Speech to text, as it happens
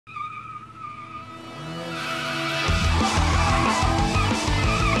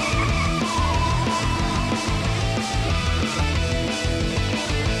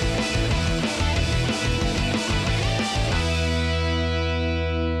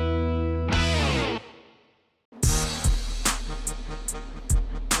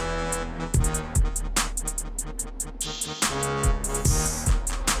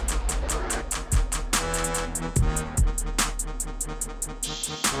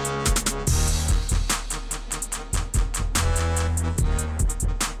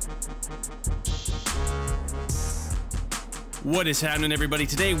What is happening, everybody?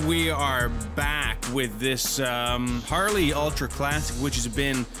 Today we are back with this Harley Ultra Classic, which has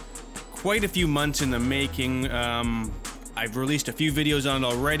been quite a few months in the making. I've released a few videos on it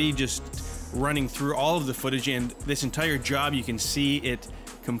already, just running through all of the footage, and this entire job, you can see it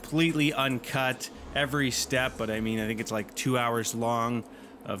completely uncut, every step, but I mean, I think it's like 2 hours long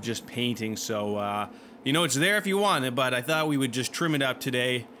of just painting, so you know, it's there if you want it, but I thought we would just trim it up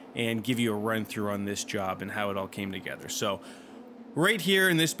today and give you a run through on this job and how it all came together. So right here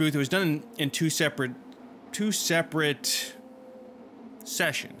in this booth, it was done in two separate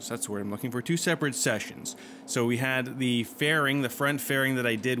sessions. That's the word I'm looking for, 2 separate sessions. So we had the fairing, the front fairing that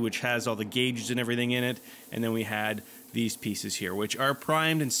I did, which has all the gauges and everything in it, and then we had these pieces here, which are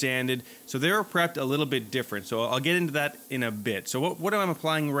primed and sanded, so they were prepped a little bit different. So I'll get into that in a bit. So what I'm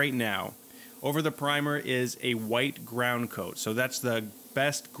applying right now over the primer is a white ground coat. So that's the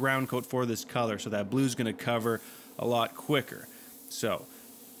best ground coat for this color, so that blue's going to cover a lot quicker. So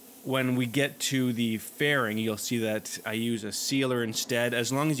when we get to the fairing, you'll see that I use a sealer instead.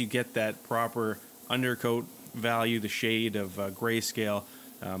 As long as you get that proper undercoat value, the shade of grayscale,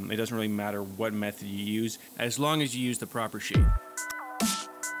 it doesn't really matter what method you use, as long as you use the proper shade.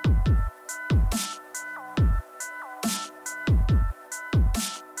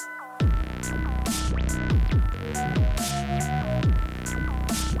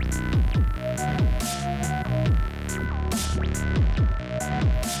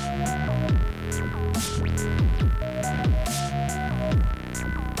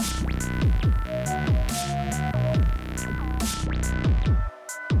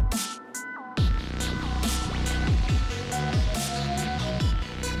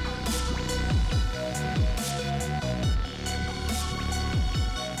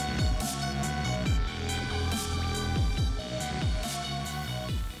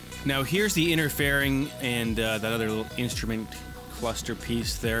 Now here's the inner fairing and that other little instrument cluster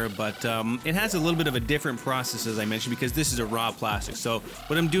piece there, but it has a little bit of a different process, as I mentioned, because this is a raw plastic. So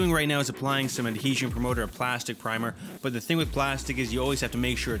what I'm doing right now is applying some adhesion promoter, a plastic primer, but the thing with plastic is you always have to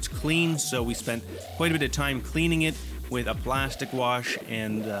make sure it's clean, so we spent quite a bit of time cleaning it with a plastic wash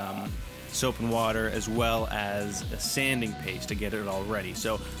and soap and water, as well as a sanding paste to get it all ready.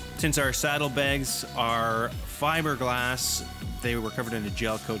 So since our saddlebags are fiberglass, they were covered in a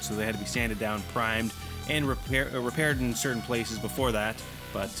gel coat, so they had to be sanded down, primed, and repaired in certain places before that,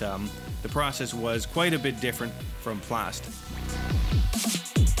 but the process was quite a bit different from plastic.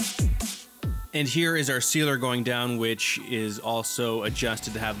 And here is our sealer going down, which is also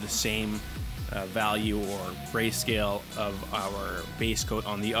adjusted to have the same value or grayscale of our base coat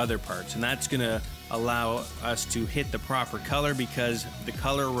on the other parts, and that's going to allow us to hit the proper color, because the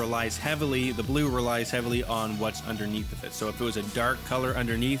color relies heavily, the blue relies heavily on what's underneath of it. So if it was a dark color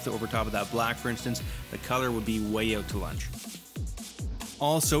underneath over top of that black, for instance, the color would be way out to lunch.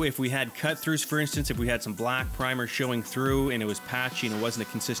 Also, if we had cut throughs, for instance, if we had some black primer showing through and it was patchy and it wasn't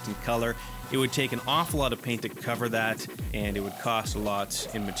a consistent color, it would take an awful lot of paint to cover that, and it would cost a lot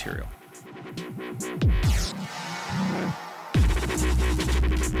in material.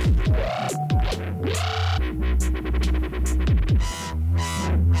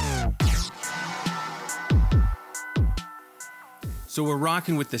 So we're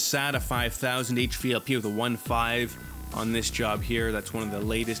rocking with the SATA 5000 HVLP with a 1.5 on this job here. That's one of the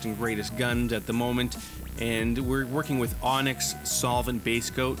latest and greatest guns at the moment. And we're working with Onyx solvent base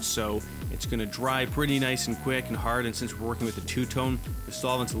coat, so it's going to dry pretty nice and quick and hard. And since we're working with a two-tone, the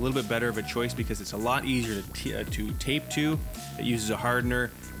solvent's a little bit better of a choice because it's a lot easier to tape to. It uses a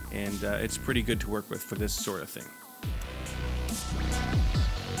hardener, and it's pretty good to work with for this sort of thing.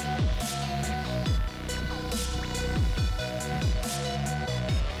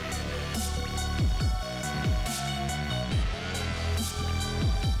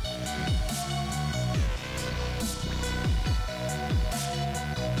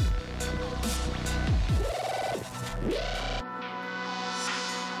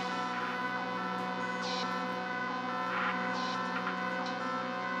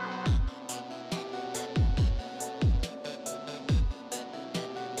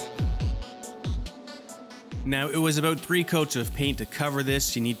 Now, it was about 3 coats of paint to cover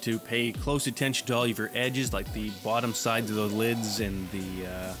this. You need to pay close attention to all of your edges, like the bottom sides of the lids and the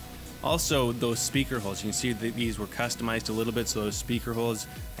also those speaker holes. You can see that these were customized a little bit, so those speaker holes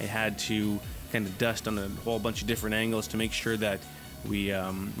I had to kind of dust on a whole bunch of different angles to make sure that we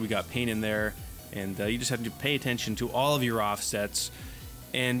got paint in there. And you just have to pay attention to all of your offsets.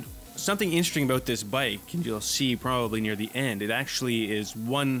 And something interesting about this bike, and you'll see probably near the end, it actually is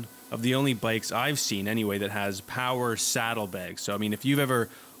one of the only bikes I've seen anyway that has power saddlebags. So I mean, if you've ever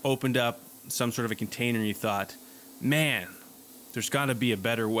opened up some sort of a container and you thought, man, there's got to be a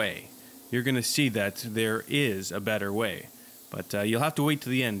better way, you're going to see that there is a better way. But you'll have to wait to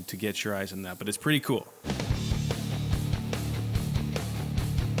the end to get your eyes on that, but it's pretty cool.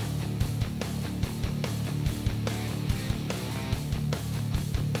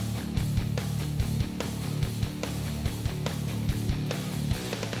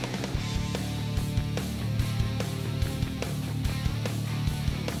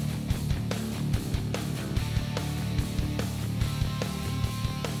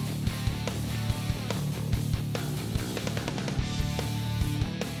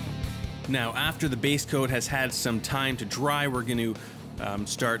 Now, after the base coat has had some time to dry, we're going to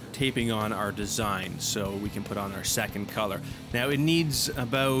start taping on our design so we can put on our second color. Now, it needs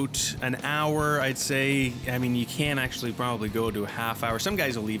about an hour, I'd say. I mean, you can actually probably go to a half hour. Some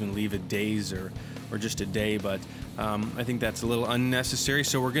guys will even leave it days or just a day, but I think that's a little unnecessary.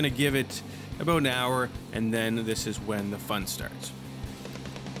 So we're going to give it about an hour, and then this is when the fun starts.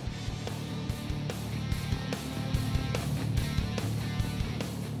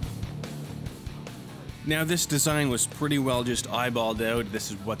 Now, this design was pretty well just eyeballed out. This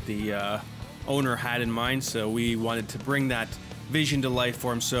is what the owner had in mind, so we wanted to bring that vision to life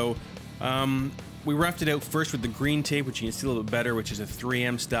for him. So we roughed it out first with the green tape, which you can see a little bit better, which is a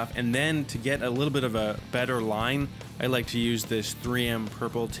 3M stuff. And then to get a little bit of a better line, I like to use this 3M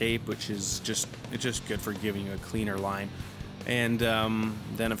purple tape, which is just good for giving you a cleaner line. And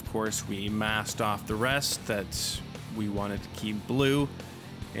then, of course, we masked off the rest that we wanted to keep blue.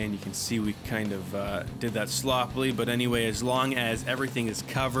 And you can see we kind of did that sloppily, but anyway, as long as everything is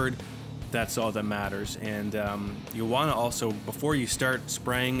covered, that's all that matters. And you want to also, before you start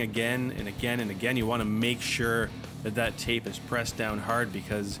spraying again and again and again, you want to make sure that that tape is pressed down hard,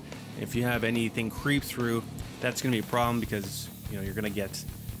 because if you have anything creep through, that's going to be a problem, because you know you're going to get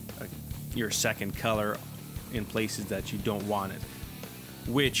your second color in places that you don't want it,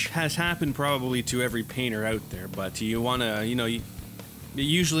 which has happened probably to every painter out there. But you want to, you know, it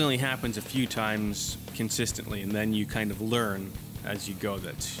usually only happens a few times consistently, and then you kind of learn as you go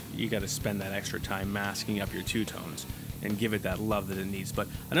that you got to spend that extra time masking up your two-tones and give it that love that it needs. But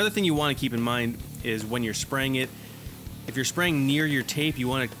another thing you want to keep in mind is when you're spraying it, if you're spraying near your tape, you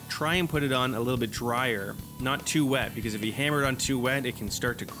want to try and put it on a little bit drier, not too wet, because if you hammer it on too wet, it can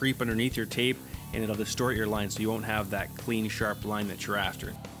start to creep underneath your tape and it'll distort your line, so you won't have that clean, sharp line that you're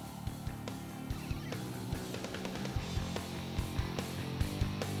after.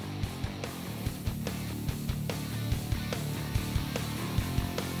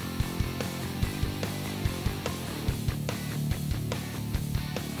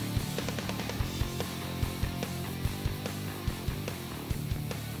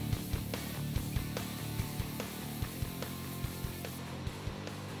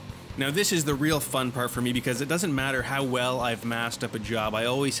 Now this is the real fun part for me, because it doesn't matter how well I've masked up a job, I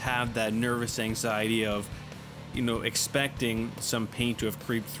always have that nervous anxiety of, you know, expecting some paint to have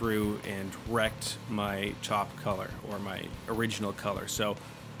creeped through and wrecked my top color or my original color. So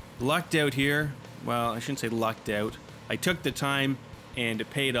lucked out here. Well, I shouldn't say lucked out. I took the time and it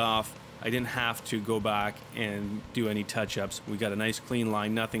paid off. I didn't have to go back and do any touch-ups. We got a nice clean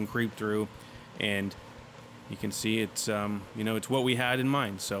line, nothing creeped through, and you can see it's you know, it's what we had in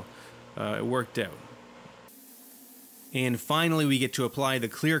mind. So it worked out. And finally, we get to apply the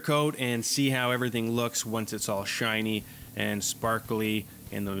clear coat and see how everything looks once it's all shiny and sparkly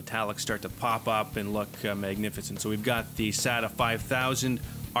and the metallics start to pop up and look magnificent. So we've got the SATA 5000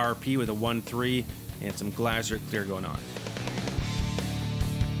 RP with a 1.3 and some Glaser clear going on.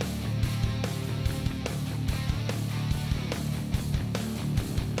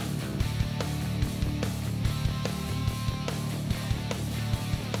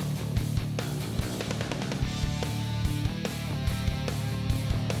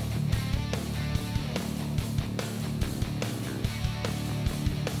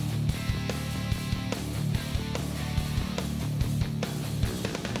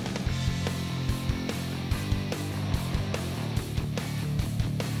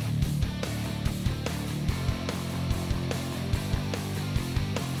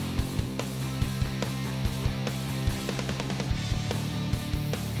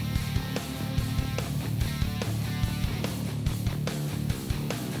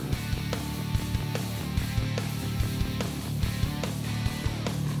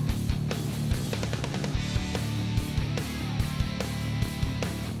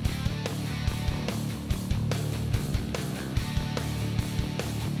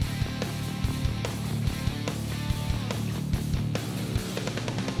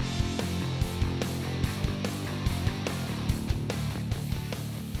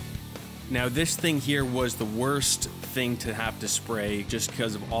 Now this thing here was the worst thing to have to spray just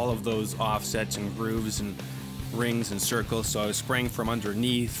because of all of those offsets and grooves and rings and circles. So I was spraying from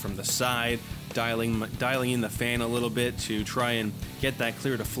underneath, from the side, dialing in the fan a little bit to try and get that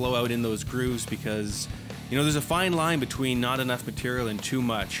clear to flow out in those grooves, because you know there's a fine line between not enough material and too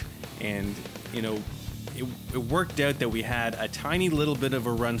much. And you know it worked out that we had a tiny little bit of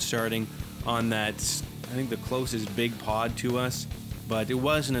a run starting on that, I think the closest big pod to us, but it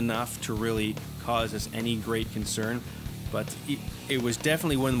wasn't enough to really cause us any great concern. But it was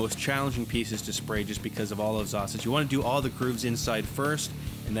definitely one of the most challenging pieces to spray just because of all those offsets. You want to do all the grooves inside first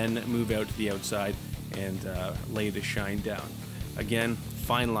and then move out to the outside and lay the shine down. Again,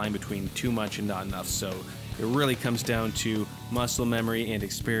 fine line between too much and not enough. So it really comes down to muscle memory and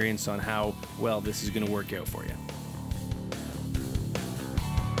experience on how well this is going to work out for you.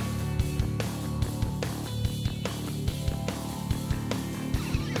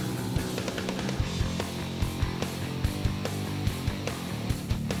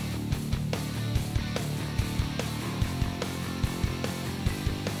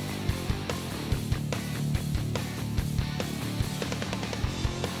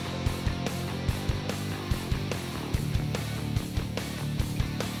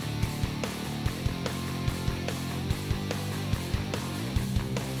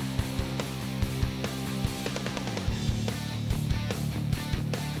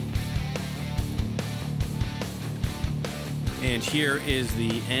 And here is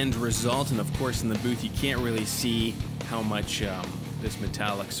the end result, and of course in the booth you can't really see how much this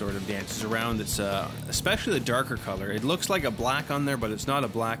metallic sort of dances around. It's especially the darker color. It looks like a black on there, but it's not a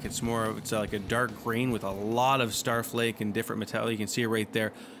black. It's more of, it's like a dark green with a lot of starflake and different metallic. You can see it right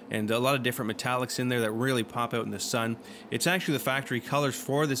there, and a lot of different metallics in there that really pop out in the sun. It's actually the factory colors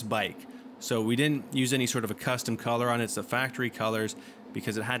for this bike, so we didn't use any sort of a custom color on it. It's the factory colors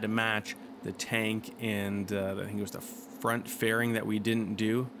because it had to match the tank and I think it was the front fairing that we didn't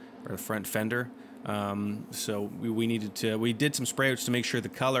do, or the front fender. So we did some spray outs to make sure the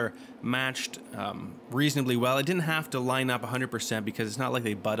color matched reasonably well. It didn't have to line up 100% because it's not like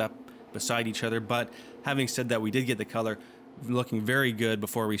they butt up beside each other, but having said that, we did get the color looking very good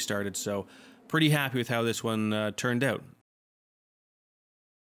before we started, so pretty happy with how this one turned out.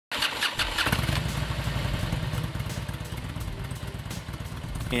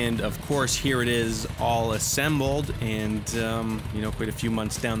 And of course, here it is all assembled, and you know, quite a few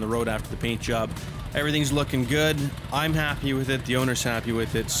months down the road after the paint job. Everything's looking good. I'm happy with it, the owner's happy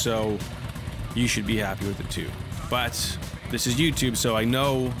with it, so you should be happy with it too. But this is YouTube, so I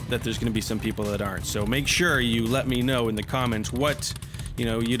know that there's gonna be some people that aren't. So make sure you let me know in the comments what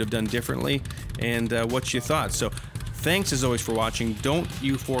you'd have done differently and what you thought. So thanks as always for watching. Don't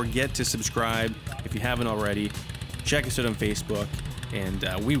you forget to subscribe if you haven't already. Check us out on Facebook, and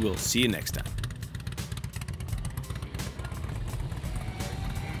we will see you next time.